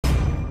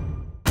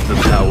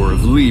The power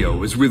of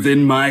Leo is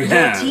within my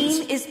hands. Your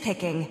team is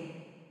picking.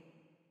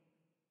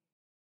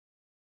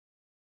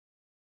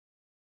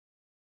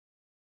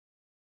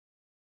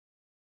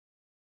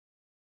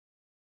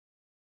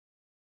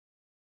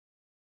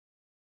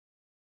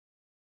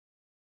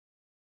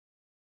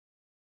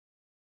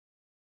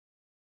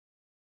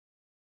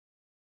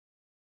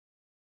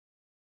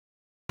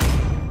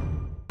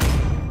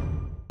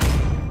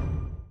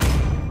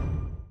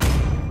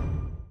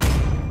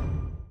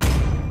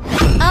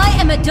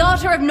 I'm a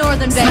daughter of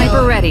Northern Vale.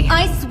 Sniper ready.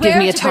 I swear Give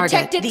me a to target.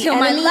 protect it till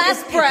my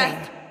last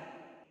breath.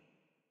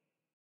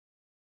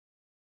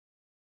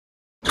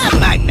 I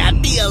might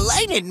not be a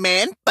lighted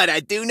man, but I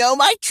do know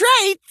my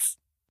traits.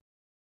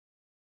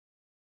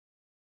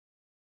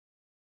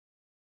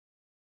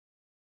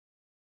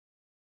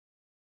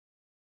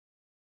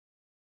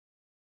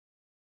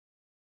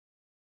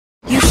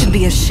 You should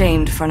be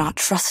ashamed for not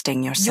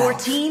trusting yourself. Your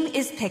team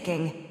is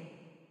picking.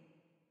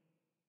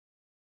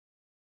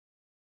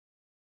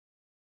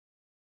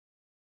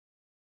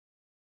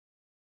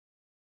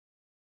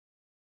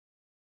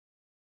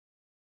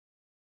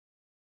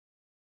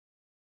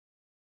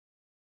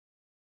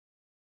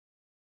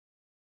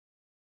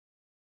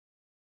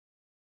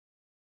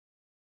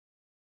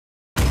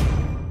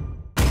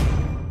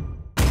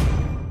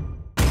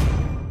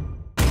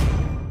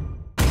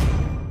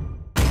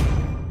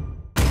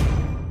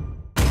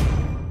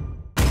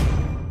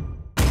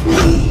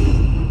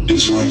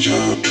 It's my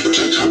job to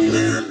protect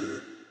Javier.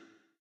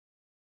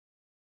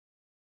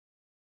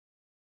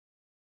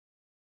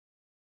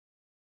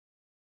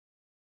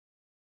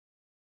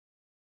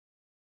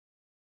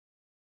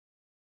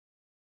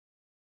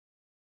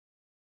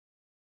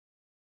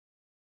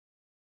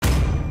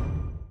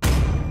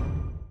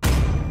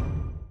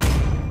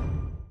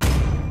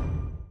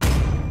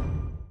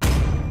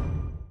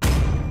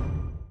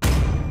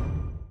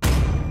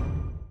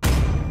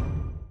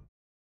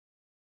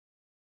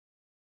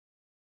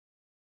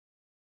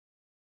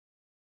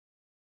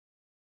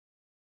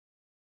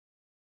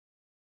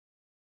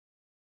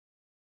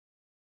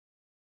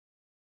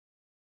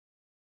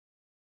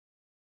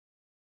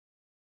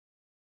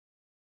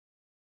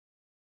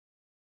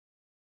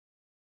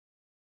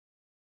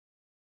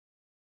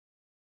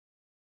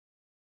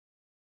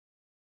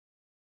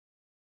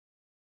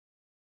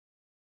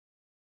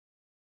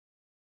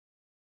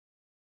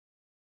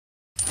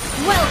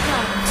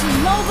 Welcome to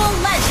Mobile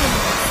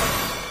Legends!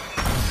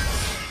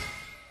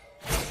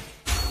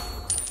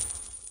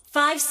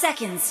 5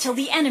 seconds till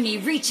the enemy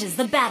reaches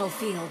the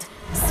battlefield.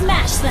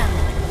 Smash them!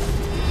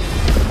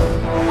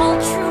 All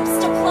troops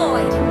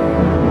deployed!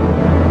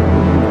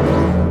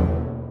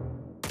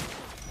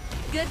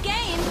 Good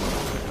game!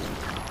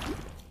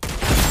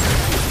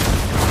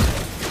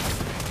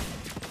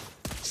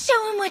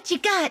 Show 'em what you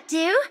got,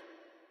 dude!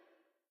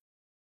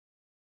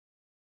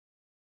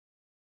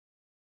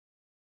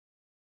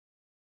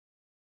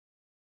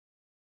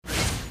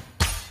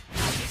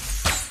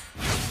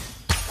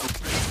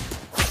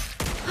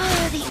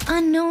 The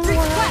unknown world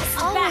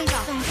always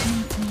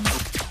fascinates me.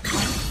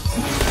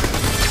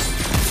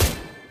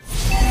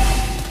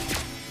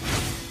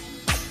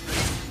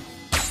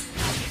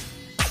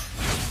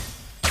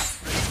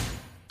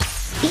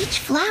 Each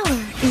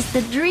flower is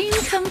the dream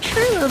come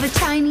true of a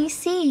tiny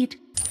seed.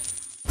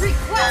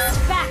 Request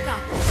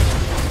backup!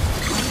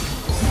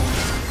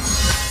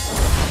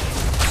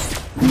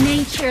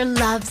 Nature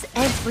loves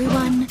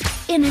everyone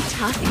in a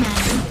tough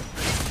manner.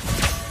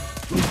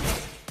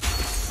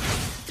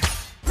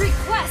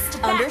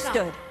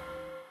 Understood.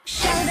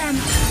 Show them.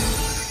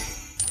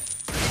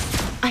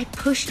 I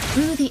push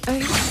through the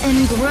earth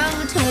and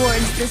grow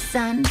towards the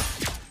sun.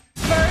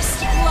 First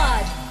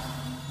blood.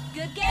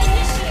 Good game.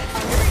 Initiate.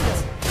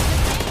 Understood.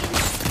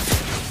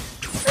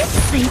 This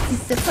place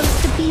is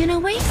supposed to be an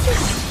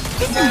oasis,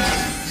 isn't it?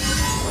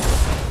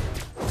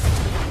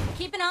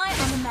 Keep an eye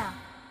on the map.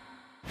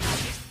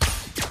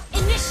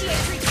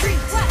 Initiate retreat.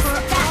 For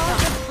all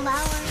the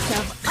flowers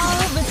of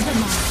all the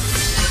tomorrows.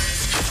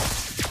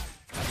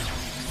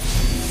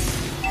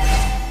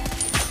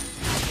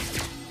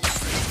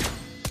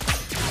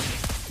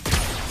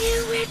 You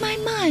read my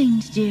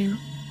mind, do.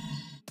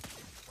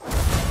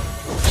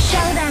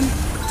 Show them.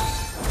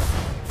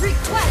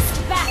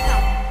 Request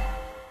backup.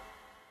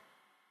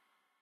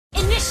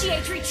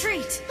 Initiate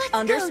retreat. Let's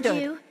Understood. go,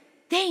 Dew.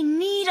 They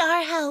need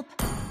our help.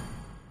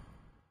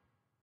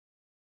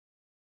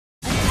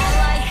 An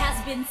ally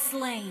has been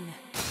slain.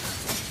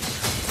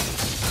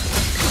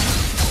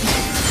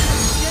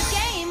 Good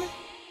game.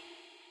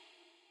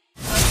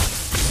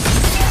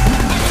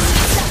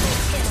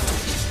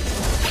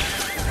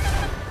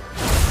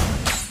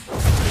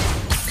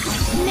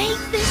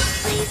 Make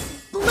this place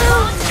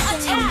bloom.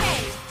 Attack!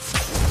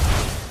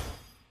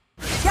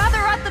 Gather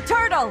at the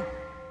turtle!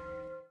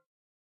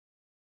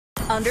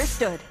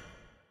 Understood.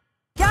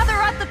 Gather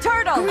at the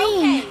turtle!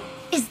 Green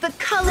is the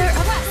color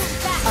of...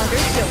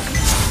 Understood.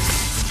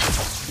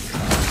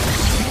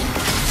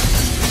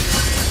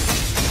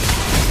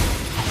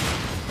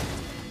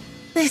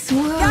 This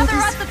world Gather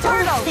is at the full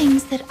turtle! of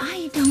things that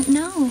I don't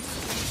know.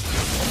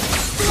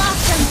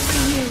 Blossom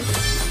for you.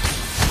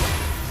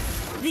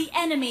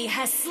 enemy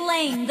has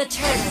slain the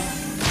turtle.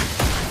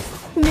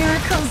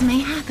 Miracles may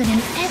happen in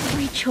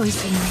every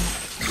choice we make.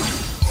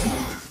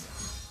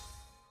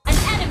 An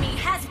enemy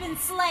has been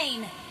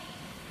slain.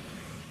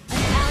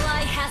 An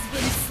ally has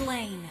been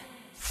slain.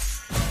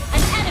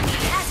 An enemy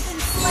has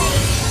been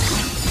slain.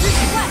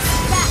 Request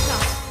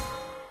backup.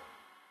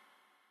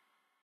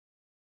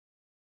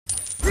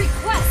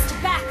 Request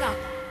backup.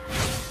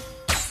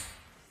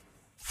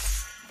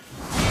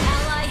 An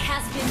ally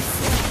has been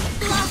slain.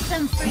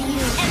 Blossom for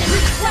you. Enemy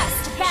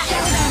request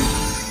backup.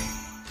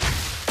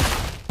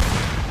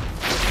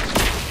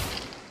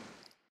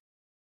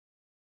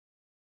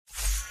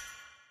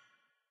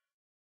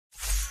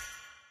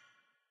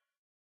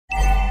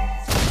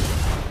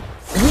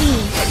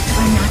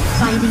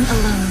 Fighting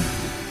alone.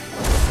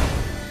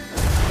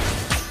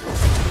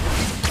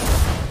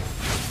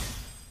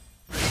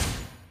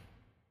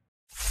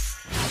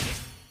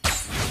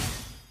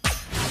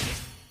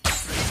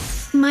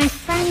 My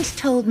friend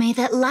told me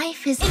that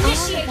life is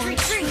Initiate all about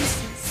retreat.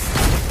 choices.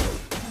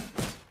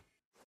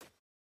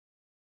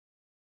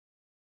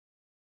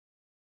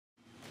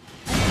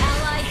 An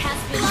ally has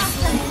been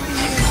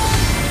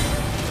slain.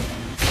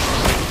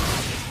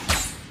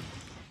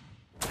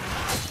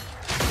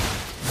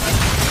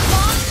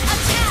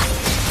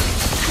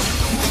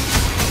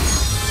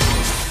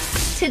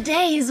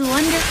 Today is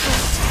wonderful,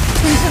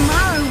 and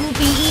tomorrow will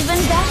be even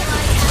better.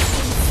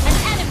 An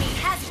enemy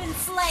has been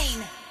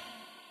slain.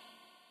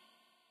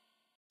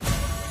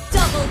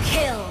 Double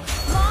kill.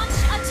 Launch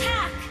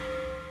attack.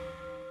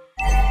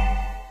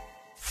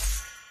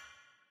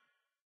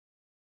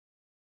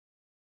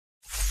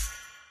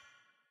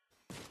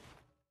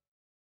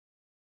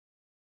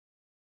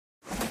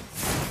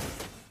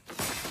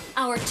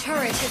 Our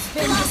turret has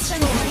been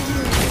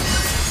destroyed.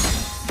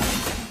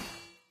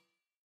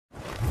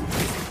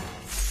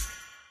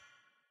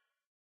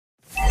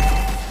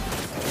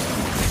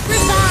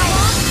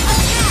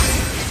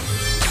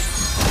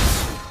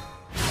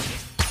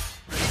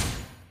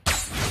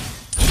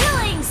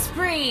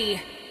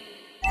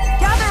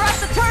 Gather up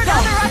the turtle!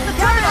 Gather up the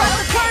turtle!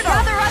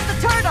 Gather up the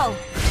turtle!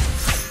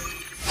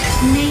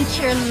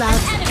 Nature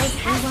loves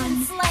everyone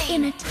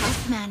in a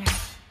tough manner.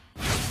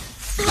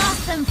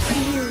 Blossom for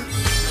you.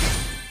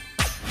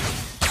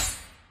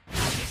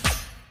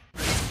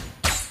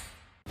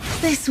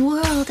 This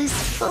world is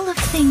full of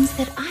things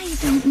that I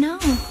don't know.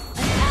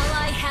 An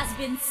ally has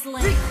been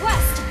slain.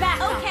 Request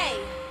backup. Okay.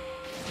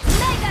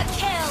 Mega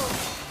kill.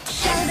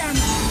 Show them.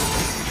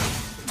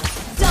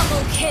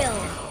 Double kill.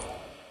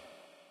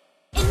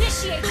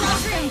 Initiate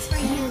retreat for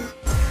you.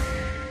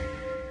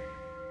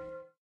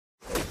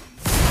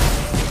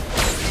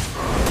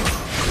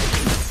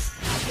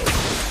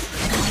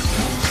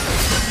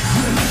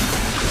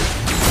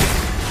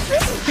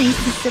 This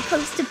place is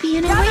supposed to be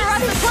an oasis, Gather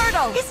up the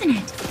turtle! isn't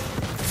it?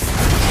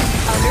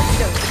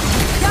 Understood.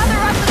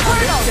 Gather up the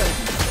turtle!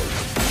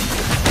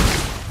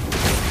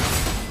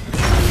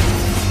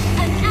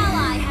 An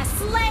ally has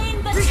slain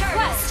the turtle.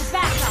 Request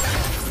backup.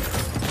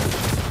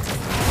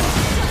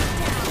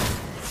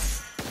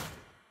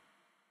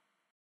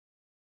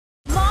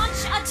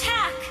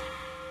 Attack!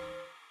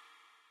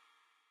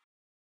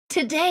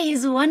 Today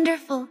is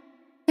wonderful,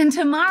 and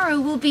tomorrow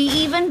will be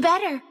even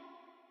better.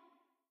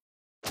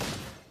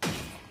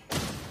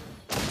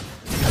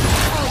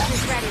 Ult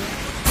is ready.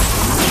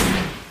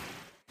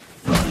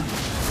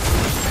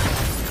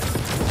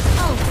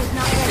 Ult is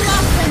not ready.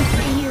 Blossom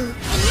for you.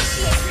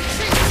 Initiate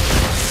retreat.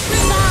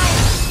 Revive.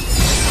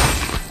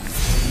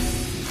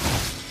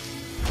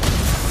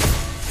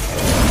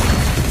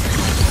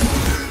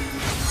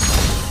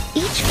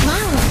 Each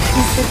flower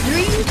is the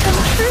dream come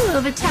true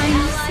of a tiny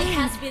Ally seed.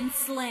 has been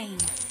slain.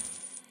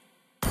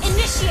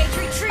 Initiate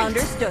retreat.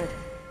 Understood.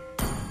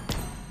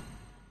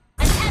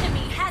 An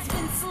enemy has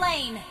been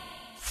slain.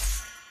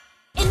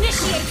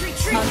 Initiate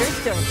retreat.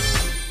 Understood.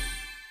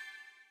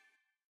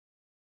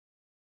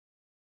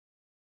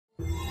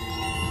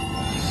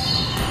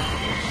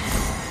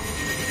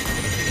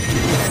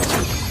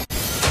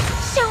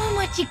 Show 'em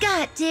what you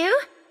got, dude.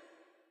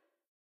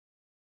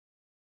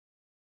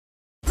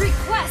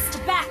 Request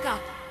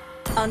backup.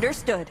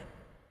 Understood.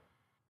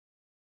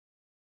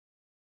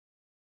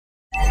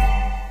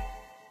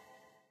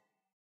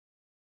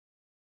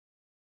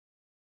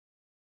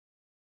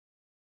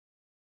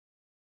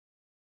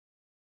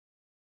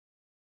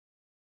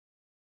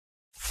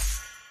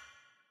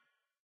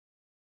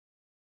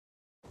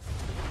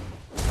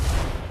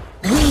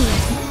 We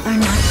are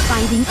not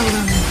fighting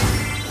alone.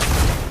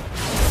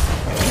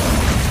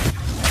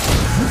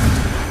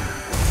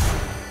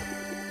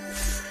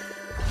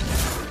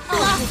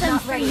 Blossom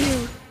for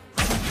you.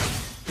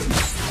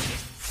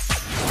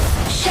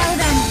 Show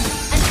them.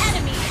 An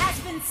enemy has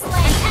been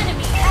slain. An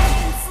enemy has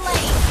been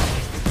slain.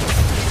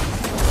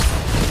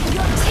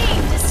 Your team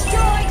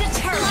destroyed a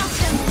turret.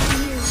 Blossom for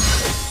you.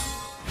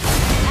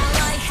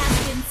 Ally has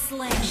been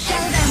slain.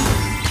 Show them.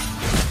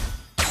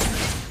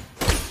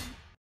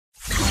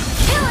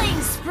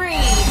 Killing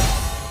spree.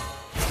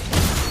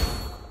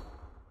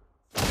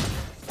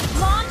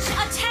 Launch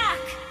attack.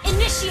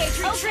 Initiate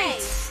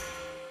retreat.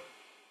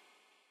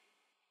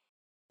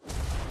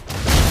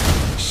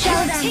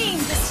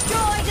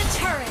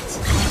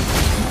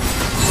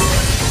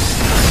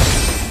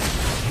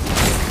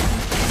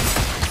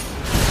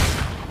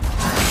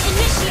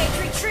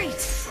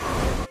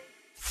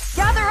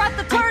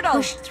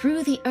 push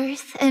through the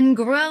earth and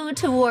grow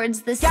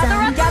towards the sun.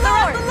 Gather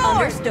up the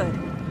Lord. Understood.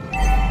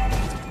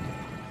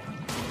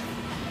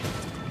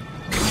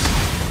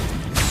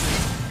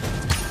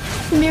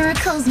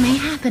 Miracles may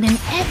happen in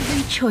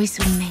every choice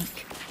we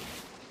make.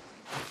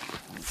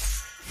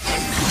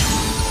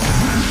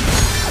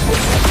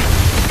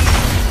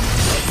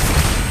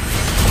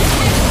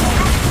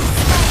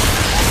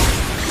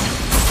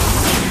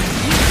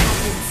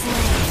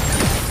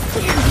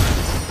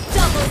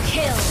 Double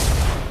kill.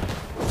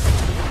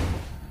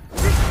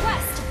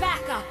 Request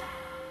backup.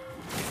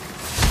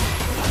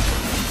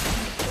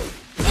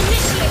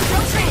 Initiate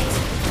retreat.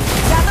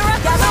 Gather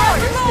up the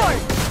Lord.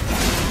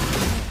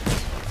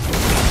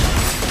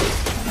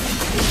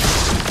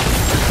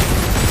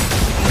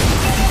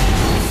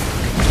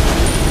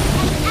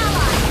 An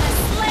ally has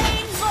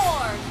slain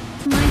Lord.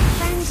 My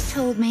friends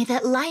told me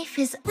that life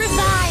is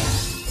Revive.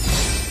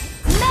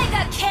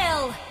 Mega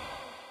kill.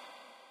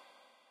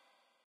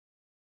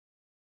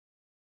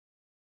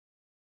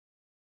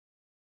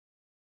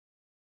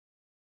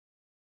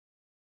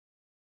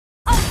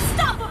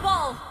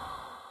 Unstoppable.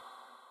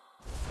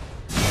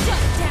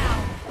 Shut down.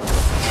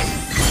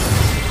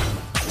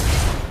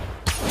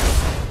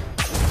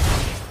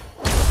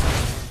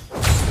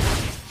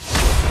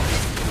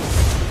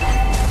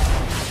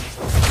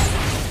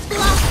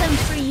 blossom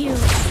for you.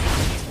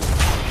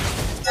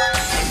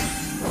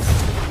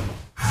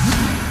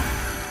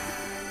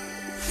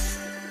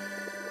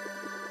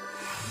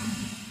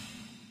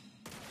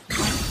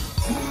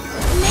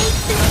 Make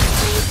this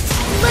place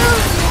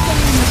bloom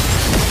again.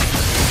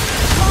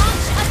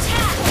 Launch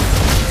attack.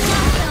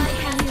 Ally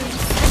has been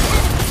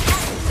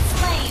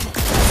slain.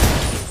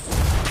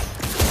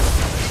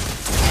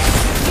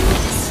 You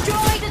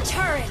destroyed a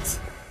turret.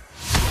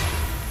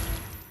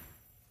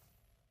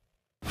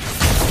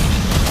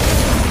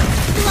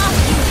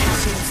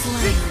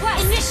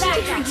 Request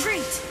initiate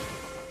retreat.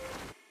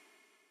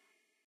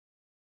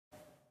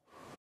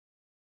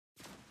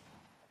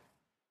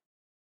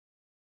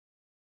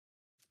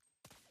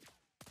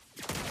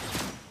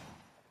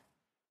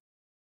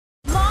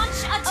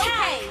 Launch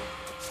attack.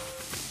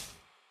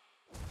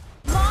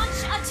 Launch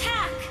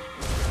attack.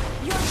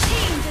 Your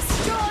team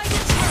destroyed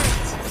a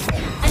turret.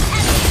 An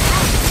enemy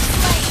has been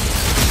slain.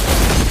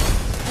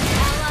 An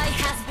ally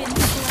has been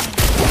slain.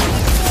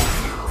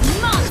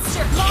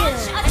 Monster kill.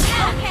 Launch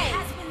attack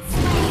has been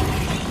slain.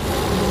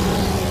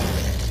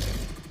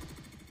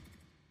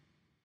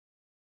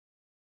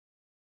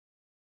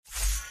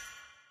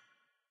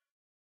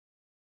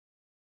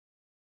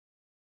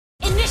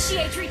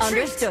 Initiate retreat.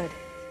 Understood.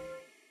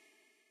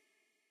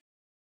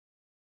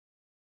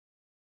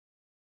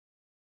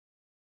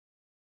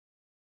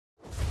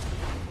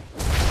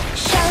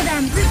 Show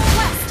them.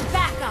 Request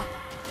backup.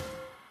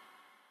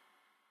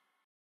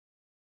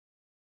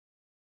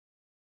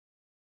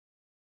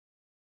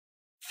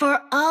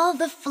 For all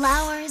the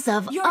flowers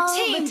of Your all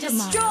team the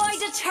tomorrows.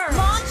 destroyed a turret.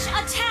 Launch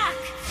attack.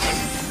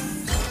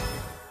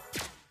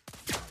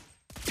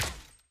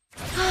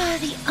 Ah,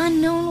 the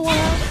unknown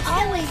world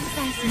always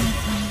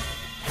fascinates me.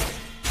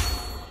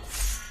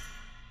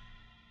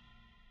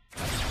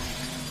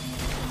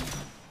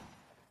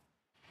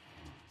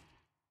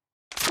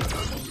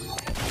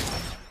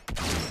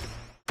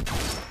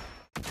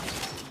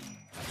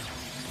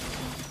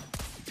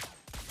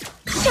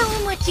 Show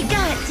 'em what you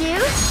got,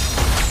 dude.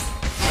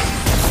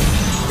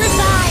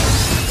 Revive.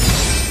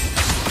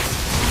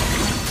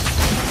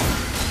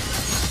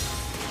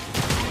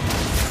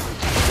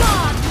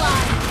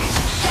 Godlike.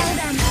 Show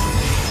them.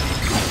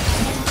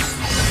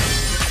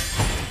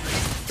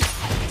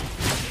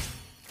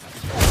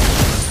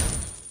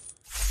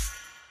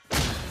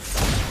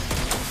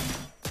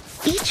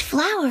 Each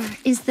flower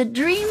is the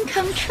dream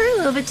come true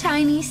of a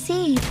tiny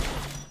seed.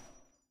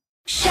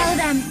 Show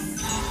them.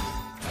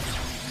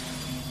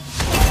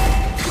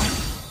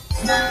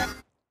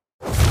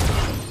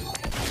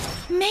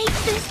 Make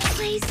this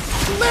place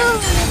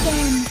bloom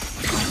again.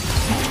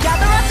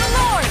 Gather up the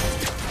Lord.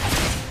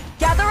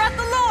 Gather up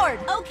the Lord.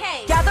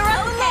 Okay. Gather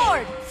up the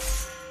Lord.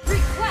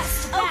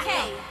 Request backup.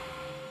 Okay.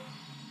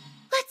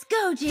 Let's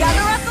go, Jim.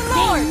 Gather up the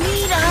Lord. They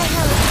need our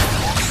help.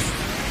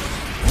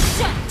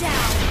 Shut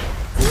down.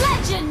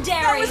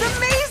 Legendary. That was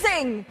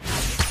amazing.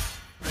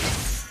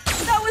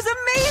 That was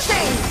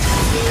amazing.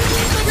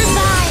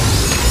 Revive.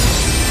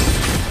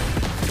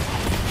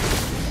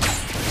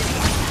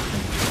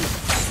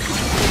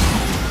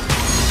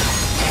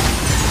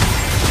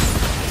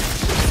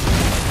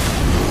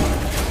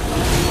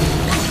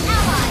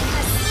 Ally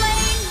has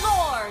slain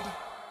Lord.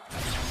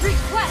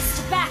 Request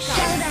backup.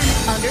 Show them.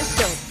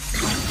 Understood.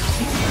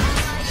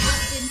 Ally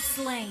has been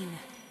slain.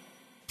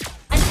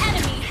 An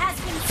enemy has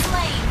been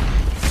slain.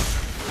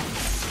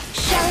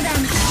 Show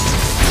them.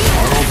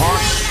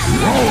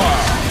 Roller!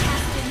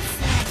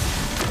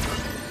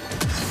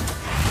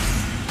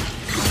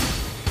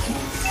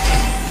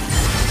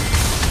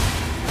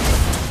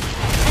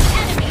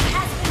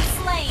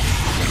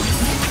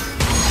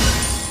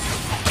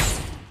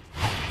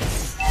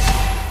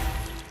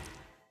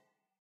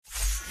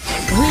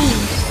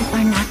 We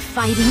are not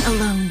fighting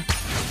alone.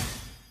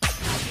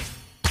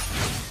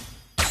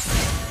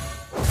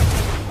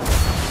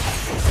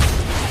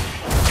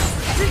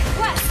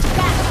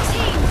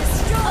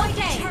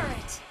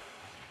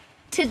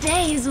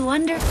 Today is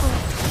wonderful,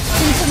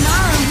 and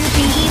tomorrow will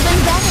be even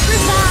better.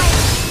 Revive!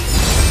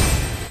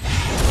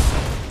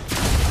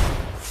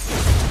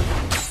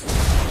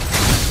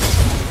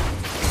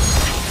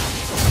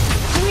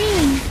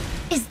 Green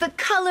is the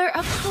color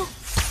of hope.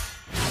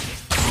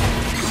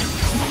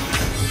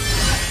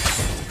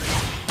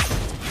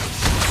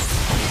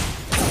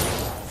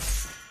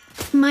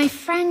 My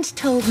friend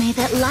told me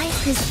that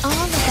life is all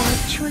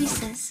about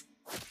choices.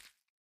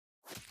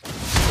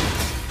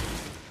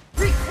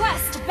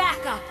 Request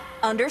backup.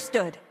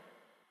 Understood.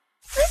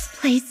 This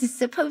place is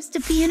supposed to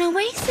be an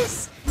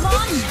oasis.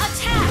 Launch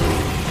attack.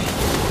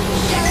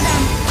 Gather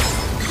them.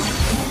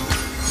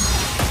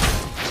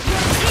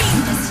 Your team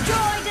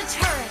destroyed a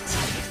turret.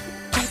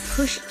 I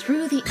push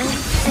through the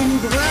earth and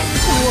grow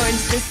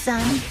towards the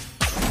sun.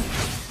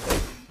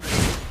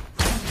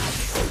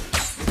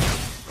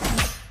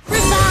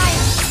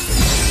 Revive.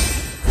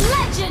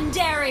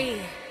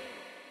 Legendary.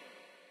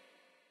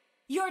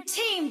 Your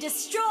team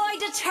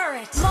destroyed a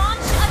turret. Launch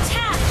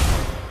attack.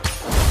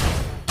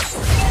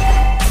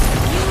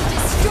 You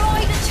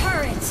destroyed a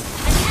turret.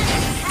 An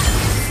enemy has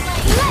been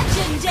slain.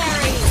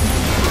 Legendary.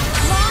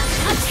 Launch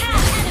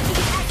attack. Enemy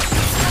has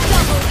been slain.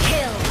 Double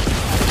kill.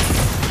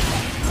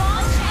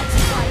 Launch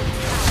attack.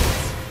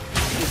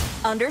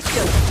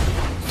 Understood.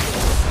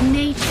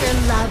 Nature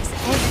loves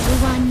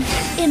everyone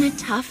in a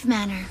tough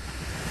manner.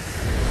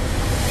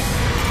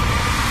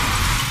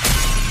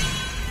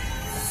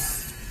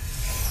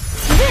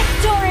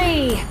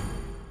 Victory!